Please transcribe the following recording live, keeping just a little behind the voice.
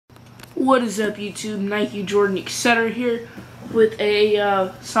What is up, YouTube? Nike, Jordan, etc. here with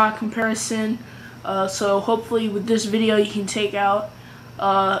a sock comparison. So hopefully with this video you can take out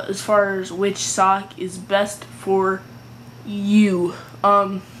as far as which sock is best for you.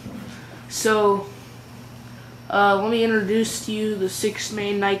 So let me introduce to you the 6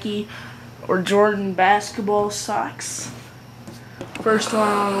 main Nike or Jordan basketball socks. First one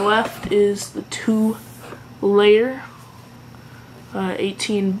on the left is the 2-layer.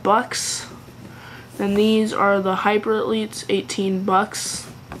 18 bucks. Then these are the Hyper Elites, 18 bucks.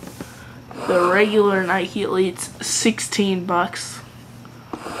 The regular Nike Elites, 16 bucks.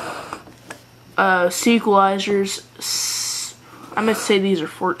 Sequelizers, I'm gonna say these are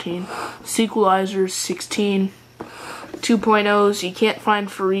 14. Sequelizers, 16. 2.0s you can't find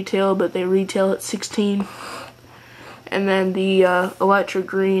for retail, but they retail at 16. And then the Electric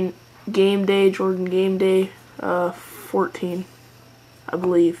Green Game Day, Jordan Game Day, 14. I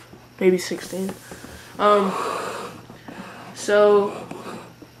believe, maybe 16. These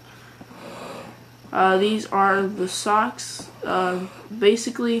are the socks.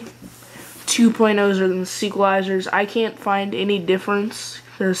 Basically, 2.0s are the Sequelizers. I can't find any difference.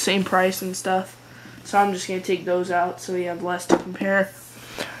 They're the same price and stuff. So I'm just going to take those out so we have less to compare.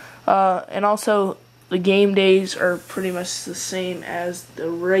 And also, the Game Days are pretty much the same as the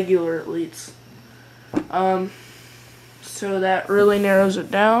regular Elites. So that really narrows it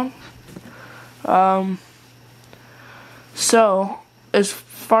down. So as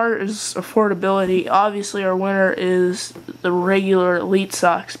far as affordability, obviously our winner is the regular Elite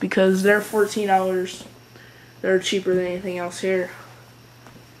socks because they're $14. They're cheaper than anything else here.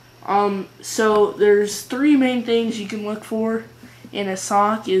 So there's 3 main things you can look for in a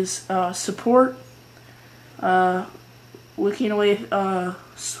sock is support, wicking away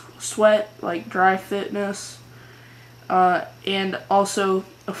sweat, like dry fitness, and also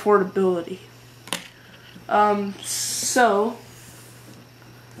affordability.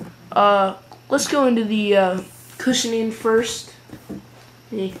 Let's go into the cushioning first. Let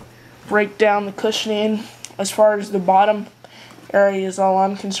me break down the cushioning as far as the bottom area is all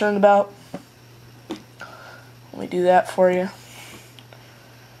I'm concerned about. Let me do that for you.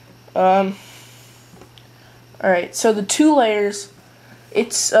 Alright, so the 2 layers,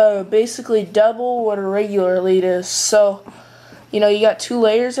 it's basically double what a regular Elite is. So, you know, you got 2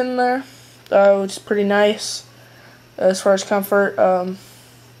 layers in there, which is pretty nice as far as comfort.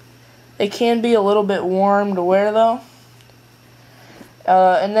 It can be a little bit warm to wear though.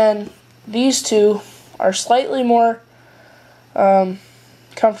 And then these 2 are slightly more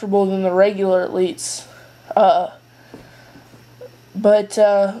comfortable than the regular Elites. But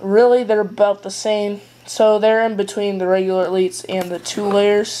really they're about the same. So they're in between the regular Elites and the 2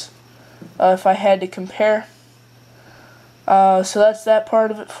 layers, if I had to compare. So that's that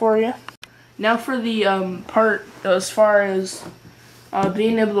part of it for you. Now for the part as far as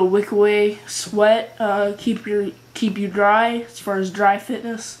being able to wick away sweat, keep you dry as far as dry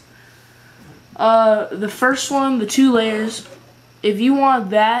fitness. The first one, the 2 layers, if you want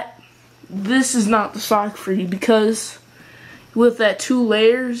that, this is not the sock for you because with that 2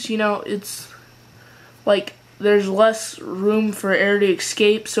 layers, you know, it's like there's less room for air to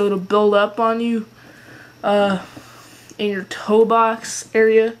escape, so it'll build up on you in your toe box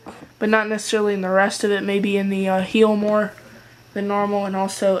area, but not necessarily in the rest of it, maybe in the heel more than normal, and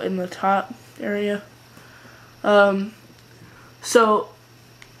also in the top area. So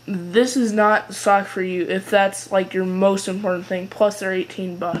this is not the sock for you if that's like your most important thing, plus they're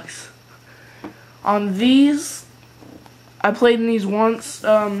 18 bucks. On these, I played in these once.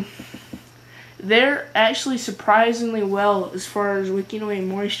 They're actually surprisingly well as far as wicking away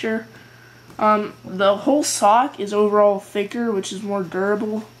moisture. The whole sock is overall thicker, which is more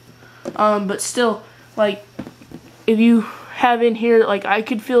durable. But still, like, if you have in here, like, I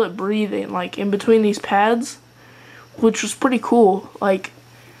could feel it breathing, like, in between these pads, which was pretty cool. Like,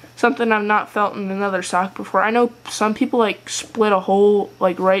 something I've not felt in another sock before. I know some people, like, split a hole,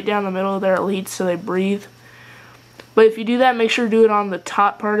 like, right down the middle of their Elites so they breathe. But if you do that, make sure to do it on the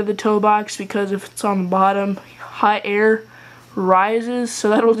top part of the toe box, because if it's on the bottom, hot air rises, so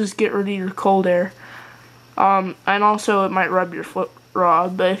that'll just get rid of your cold air. And also it might rub your foot raw.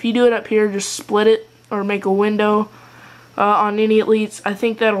 But if you do it up here, just split it or make a window on any Elites. I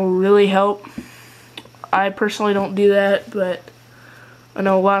think that'll really help. I personally don't do that, but I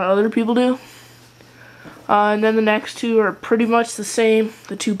know a lot of other people do. And then the next 2 are pretty much the same,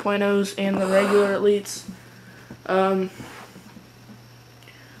 the 2.0s and the regular Elites.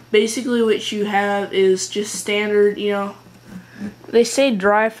 Basically what you have is just standard, you know, they say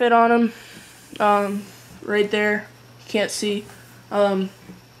dry fit on them, right there, you can't see,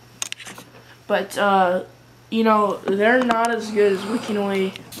 But you know, they're not as good as wicking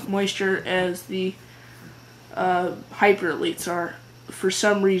away moisture as the Hyper Elites are for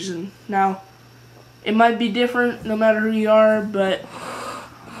some reason. Now, it might be different no matter who you are, but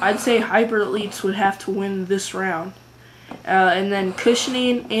I'd say Hyper Elites would have to win this round. And then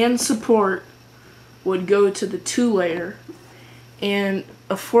cushioning and support would go to the 2-layer, and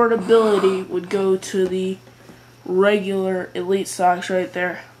affordability would go to the regular Elite socks right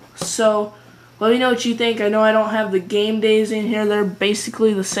there. So let me know what you think. I know I don't have the game days in here. They're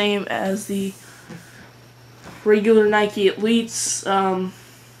basically the same as the regular Nike Elites.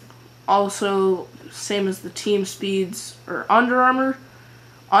 Also same as the Team Speeds or Under Armour.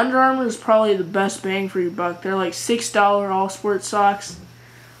 Under Armour is probably the best bang for your buck. They're like $6 all sport socks.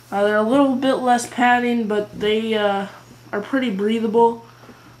 They're a little bit less padding, but they are pretty breathable.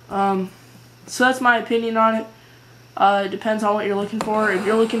 So that's my opinion on it. It depends on what you're looking for. If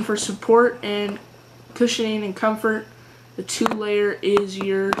you're looking for support and cushioning and comfort, the 2-layer is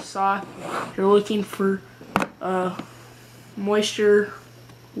your sock. If you're looking for moisture,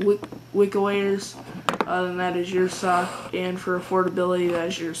 wick layers, then that is your sock. And for affordability, that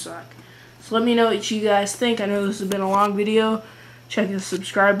is your sock. So let me know what you guys think. I know this has been a long video. Check the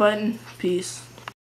subscribe button. Peace.